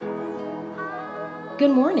Good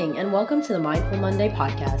morning and welcome to the Mindful Monday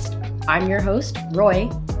podcast. I'm your host, Roy,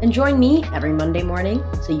 and join me every Monday morning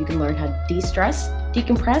so you can learn how to de-stress,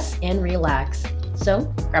 decompress, and relax. So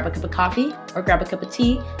grab a cup of coffee or grab a cup of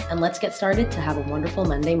tea and let's get started to have a wonderful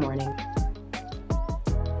Monday morning.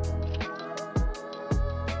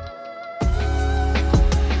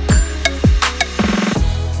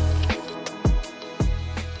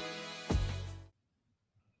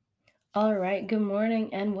 All right, good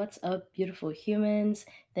morning and what's up, beautiful humans?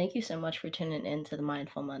 Thank you so much for tuning in to the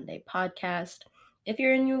Mindful Monday podcast. If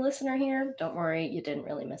you're a new listener here, don't worry, you didn't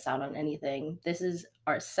really miss out on anything. This is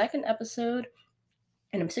our second episode,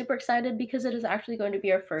 and I'm super excited because it is actually going to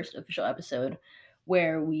be our first official episode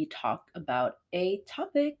where we talk about a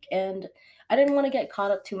topic, and I didn't want to get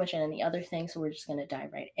caught up too much in any other thing, so we're just going to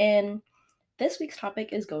dive right in. This week's topic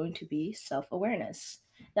is going to be self-awareness.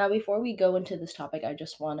 Now, before we go into this topic, I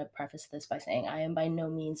just want to preface this by saying I am by no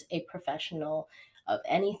means a professional of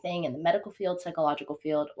anything in the medical field, psychological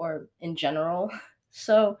field, or in general.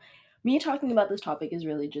 So, me talking about this topic is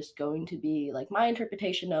really just going to be like my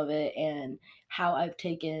interpretation of it and how I've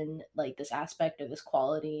taken like this aspect of this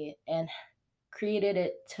quality and created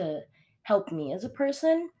it to help me as a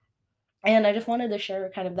person. And I just wanted to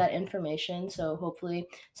share kind of that information. So hopefully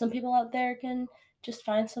some people out there can just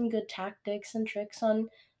find some good tactics and tricks on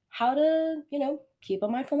how to, keep a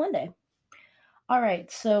mindful Monday. All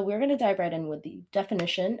right, so we're going to dive right in with the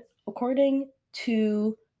definition according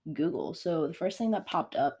to Google. So the first thing that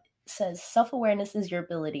popped up says self-awareness is your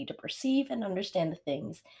ability to perceive and understand the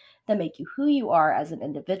things that make you who you are as an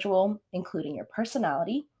individual, including your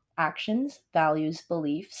personality, actions, values,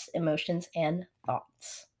 beliefs, emotions, and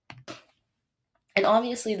thoughts. And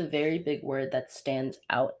obviously, the very big word that stands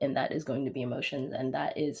out in that is going to be emotions. And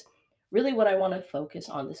that is really what I want to focus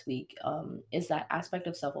on this week, is that aspect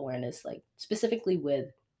of self awareness, like specifically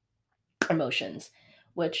with emotions.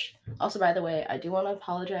 Which, also, by the way, I do want to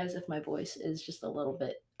apologize if my voice is just a little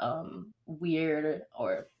bit weird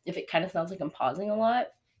or if it kind of sounds like I'm pausing a lot,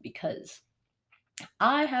 because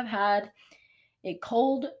I have had a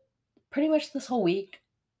cold pretty much this whole week.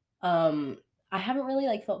 I haven't really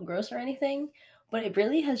like felt gross or anything, but it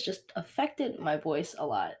really has just affected my voice a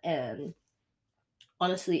lot. And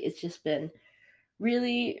honestly, it's just been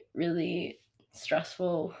really, really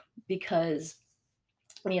stressful because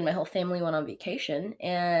me and my whole family went on vacation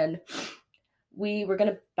and we were going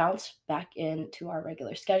to bounce back into our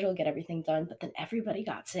regular schedule, get everything done, but then everybody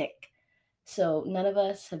got sick. So none of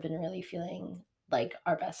us have been really feeling like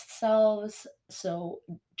our best selves. So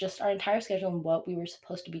just our entire schedule and what we were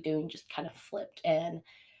supposed to be doing just kind of flipped. And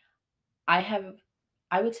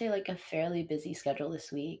I would say like a fairly busy schedule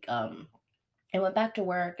this week. I went back to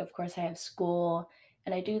work. Of course, I have school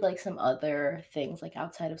and I do like some other things like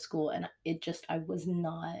outside of school. And I was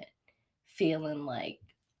not feeling like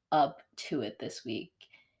up to it this week.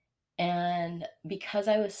 And because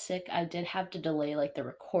I was sick, I did have to delay like the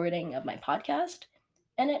recording of my podcast.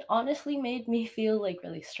 And it honestly made me feel like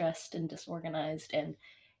really stressed and disorganized and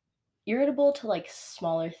irritable to like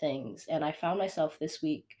smaller things. And I found myself this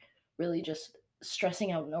week really just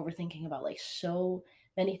stressing out and overthinking about like so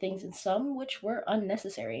many things, and some which were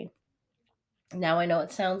unnecessary. Now I know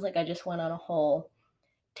it sounds like I just went on a whole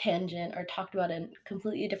tangent or talked about a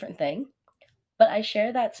completely different thing, but I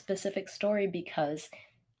share that specific story because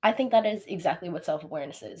I think that is exactly what self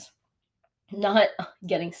awareness is. Not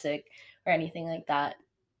getting sick or anything like that,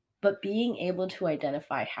 but being able to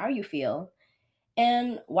identify how you feel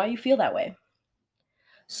and why you feel that way.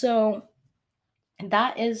 So,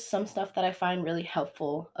 that is some stuff that I find really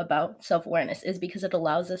helpful about self-awareness, is because it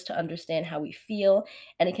allows us to understand how we feel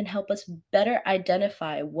and it can help us better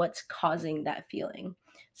identify what's causing that feeling.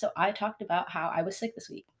 So I talked about how I was sick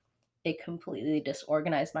this week. It completely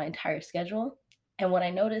disorganized my entire schedule. And what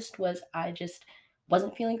I noticed was I just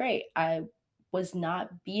wasn't feeling great. I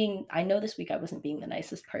know this week I wasn't being the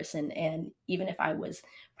nicest person. And even if I was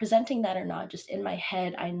presenting that or not, just in my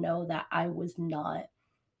head, I know that I was not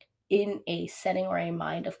in a setting or a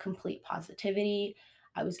mind of complete positivity.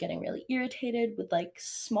 I was getting really irritated with like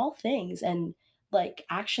small things and like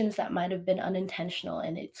actions that might have been unintentional,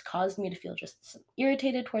 and it's caused me to feel just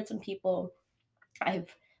irritated towards some people.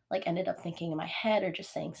 I've like ended up thinking in my head or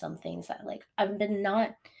just saying some things that like I've been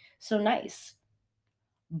not so nice.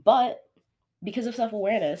 But because of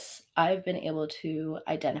self-awareness, I've been able to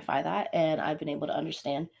identify that and I've been able to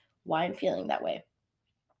understand why I'm feeling that way.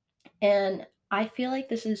 And I feel like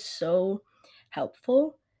this is so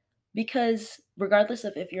helpful because regardless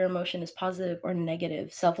of if your emotion is positive or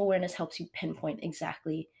negative, self awareness helps you pinpoint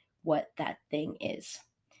exactly what that thing is.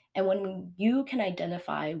 And when you can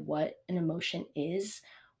identify what an emotion is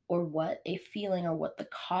or what a feeling or what the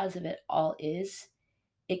cause of it all is,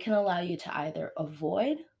 it can allow you to either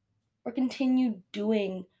avoid or continue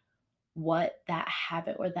doing what that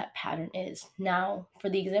habit or that pattern is. Now, for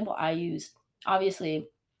the example I use, obviously,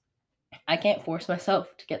 I can't force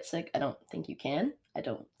myself to get sick. I don't think you can. I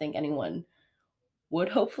don't think anyone would,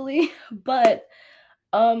 hopefully. But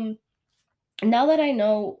um now that I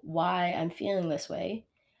know why I'm feeling this way,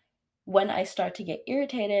 when I start to get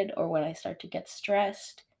irritated or when I start to get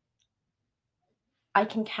stressed, I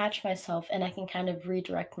can catch myself and I can kind of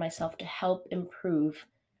redirect myself to help improve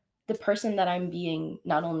the person that I'm being,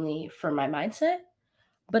 not only for my mindset,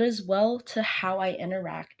 but as well to how I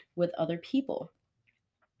interact with other people.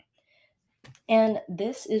 And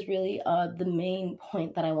this is really the main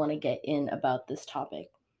point that I want to get in about this topic.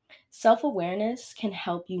 Self awareness can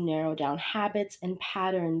help you narrow down habits and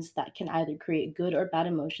patterns that can either create good or bad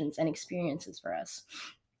emotions and experiences for us.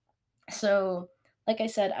 So, like I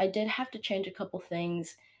said, I did have to change a couple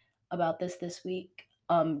things about this week,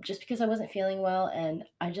 just because I wasn't feeling well and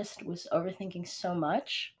I just was overthinking so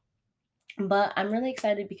much. But I'm really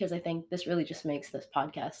excited because I think this really just makes this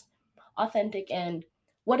podcast authentic and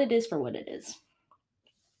what it is for what it is.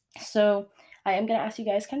 So, I am going to ask you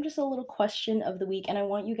guys kind of just a little question of the week. And I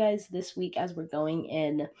want you guys this week, as we're going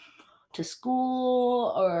in to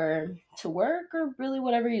school or to work or really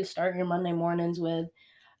whatever you start your Monday mornings with,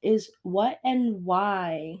 is what and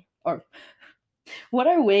why, or what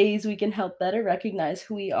are ways we can help better recognize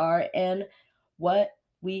who we are and what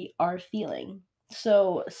we are feeling?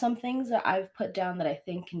 So, some things that I've put down that I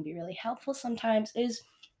think can be really helpful sometimes is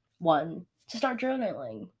one, to start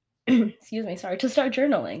journaling. Excuse me, sorry, to start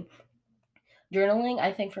journaling. Journaling,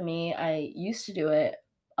 I think for me, I used to do it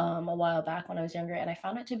a while back when I was younger, and I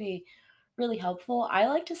found it to be really helpful. I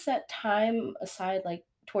like to set time aside, like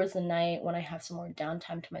towards the night when I have some more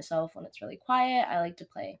downtime to myself, when it's really quiet. I like to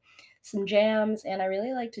play some jams, and I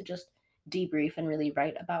really like to just debrief and really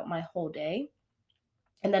write about my whole day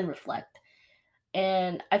and then reflect.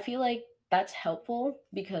 And I feel like that's helpful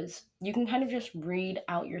because you can kind of just read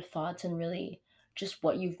out your thoughts and really just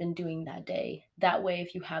what you've been doing that day. That way,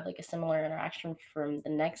 if you have like a similar interaction from the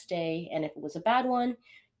next day, and if it was a bad one,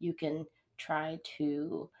 you can try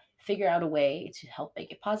to figure out a way to help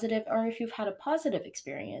make it positive. Or if you've had a positive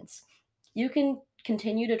experience, you can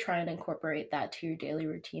continue to try and incorporate that to your daily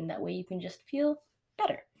routine. That way, you can just feel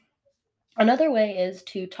better. Another way is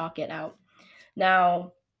to talk it out.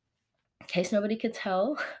 Now, in case nobody could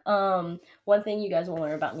tell, one thing you guys will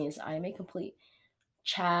learn about me is I am a complete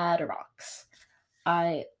chatterbox.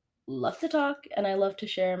 I love to talk and I love to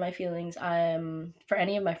share my feelings. For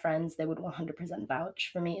any of my friends, they would 100%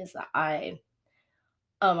 vouch for me is that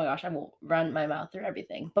oh my gosh, I will run my mouth through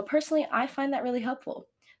everything. But personally, I find that really helpful.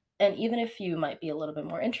 And even if you might be a little bit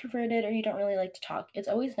more introverted or you don't really like to talk, it's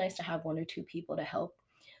always nice to have one or two people to help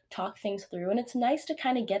talk things through. And it's nice to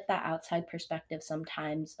kind of get that outside perspective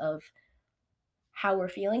sometimes of how we're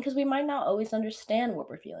feeling because we might not always understand what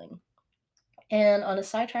we're feeling. And on a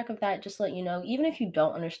sidetrack of that, just to let you know, even if you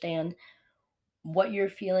don't understand what you're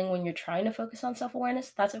feeling when you're trying to focus on self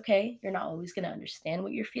awareness, that's okay. You're not always going to understand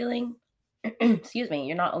what you're feeling. Excuse me.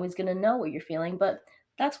 You're not always going to know what you're feeling, but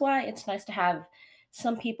that's why it's nice to have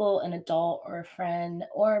some people, an adult or a friend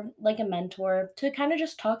or like a mentor, to kind of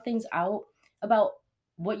just talk things out about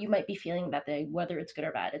what you might be feeling that day, whether it's good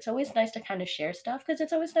or bad. It's always nice to kind of share stuff because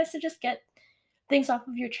it's always nice to just get things off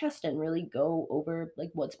of your chest and really go over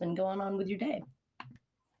like what's been going on with your day.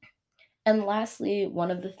 And lastly,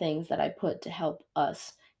 one of the things that I put to help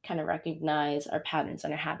us kind of recognize our patterns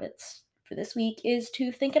and our habits for this week is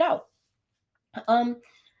to think it out. Um,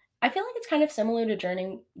 I feel like it's kind of similar to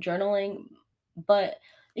journaling, but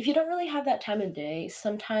if you don't really have that time of day,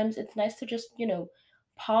 sometimes it's nice to just,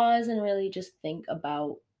 pause and really just think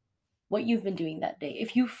about what you've been doing that day.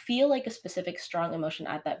 If you feel like a specific strong emotion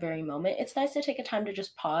at that very moment, it's nice to take a time to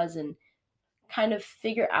just pause and kind of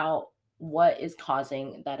figure out what is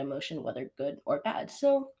causing that emotion, whether good or bad.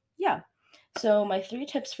 So, yeah. So, my three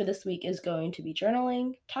tips for this week is going to be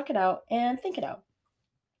journaling, talk it out, and think it out.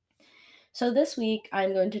 So, this week,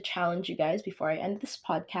 I'm going to challenge you guys before I end this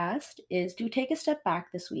podcast is to take a step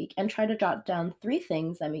back this week and try to jot down three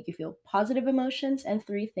things that make you feel positive emotions and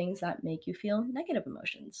three things that make you feel negative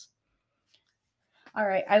emotions. All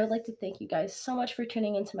right, I would like to thank you guys so much for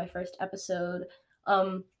tuning into my first episode.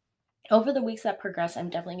 Um, Over the weeks that progress, I'm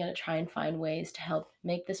definitely going to try and find ways to help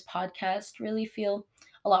make this podcast really feel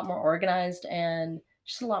a lot more organized and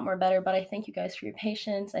just a lot more better. But I thank you guys for your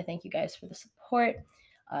patience. I thank you guys for the support.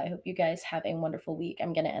 I hope you guys have a wonderful week.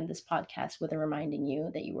 I'm going to end this podcast with a reminding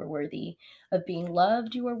you that you are worthy of being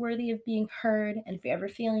loved, you are worthy of being heard. And if you're ever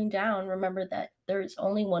feeling down, remember that there is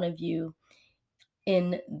only one of you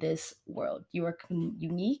in this world. You are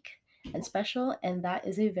unique and special, and that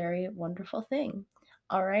is a very wonderful thing.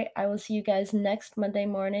 All right, I will see you guys next Monday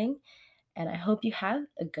morning, and I hope you have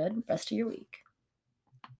a good rest of your week.